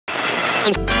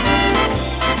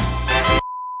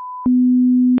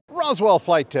Roswell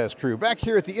Flight Test Crew, back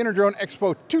here at the InterDrone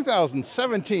Expo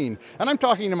 2017, and I'm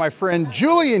talking to my friend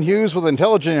Julian Hughes with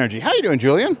Intelligent Energy. How you doing,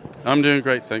 Julian? I'm doing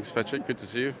great, thanks Patrick, good to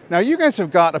see you. Now you guys have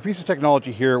got a piece of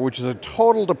technology here which is a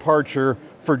total departure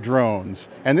for drones,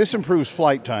 and this improves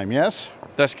flight time, yes?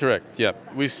 That's correct, yeah.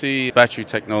 We see battery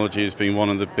technology as being one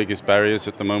of the biggest barriers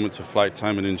at the moment to flight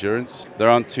time and endurance. There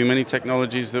aren't too many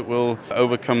technologies that will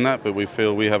overcome that, but we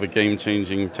feel we have a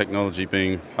game-changing technology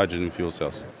being hydrogen fuel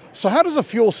cells. So how does a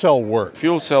fuel cell work?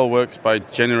 Fuel cell works by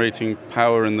generating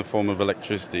power in the form of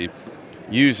electricity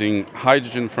using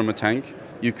hydrogen from a tank.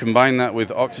 You combine that with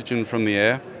oxygen from the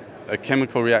air. A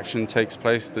chemical reaction takes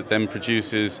place that then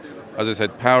produces, as I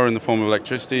said, power in the form of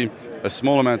electricity, a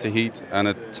small amount of heat, and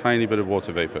a tiny bit of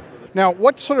water vapor. Now,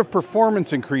 what sort of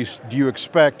performance increase do you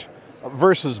expect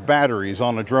versus batteries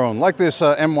on a drone, like this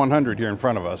M100 here in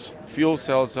front of us? Fuel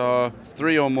cells are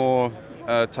 3 or more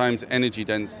times energy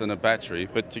dense than a battery,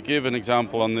 but to give an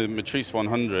example, on the Matrice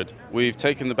 100, we've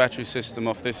taken the battery system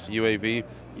off this UAV.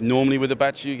 Normally with a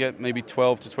battery you get maybe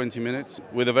 12 to 20 minutes.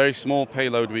 With a very small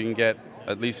payload we can get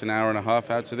at least an hour and a half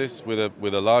out of this. With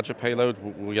a larger payload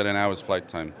we'll get an hour's flight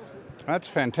time. That's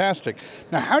fantastic.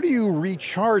 Now, how do you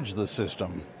recharge the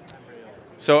system?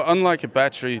 So unlike a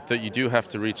battery that you do have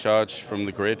to recharge from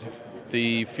the grid,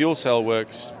 the fuel cell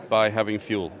works by having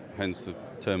fuel, hence the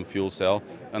term fuel cell,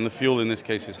 and the fuel in this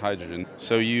case is hydrogen.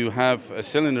 So you have a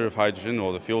cylinder of hydrogen,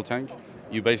 or the fuel tank.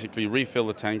 You basically refill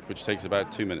the tank, which takes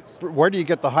about 2 minutes. Where do you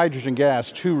get the hydrogen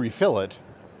gas to refill it?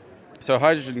 So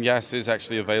hydrogen gas is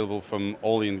actually available from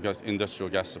all the industrial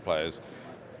gas suppliers.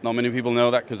 Not many people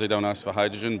know that because they don't ask for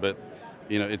hydrogen, but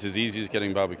you know, it's as easy as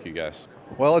getting barbecue gas.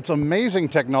 Well, it's amazing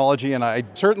technology, and it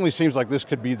certainly seems like this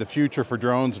could be the future for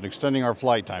drones and extending our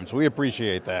flight time, so we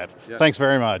appreciate that. Yeah. Thanks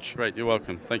very much. Great, you're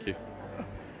welcome. Thank you.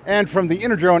 And from the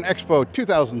InterDrone Expo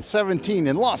 2017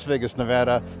 in Las Vegas,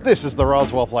 Nevada, this is the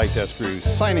Roswell Flight Test Crew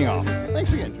signing off.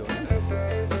 Thanks again, Julian.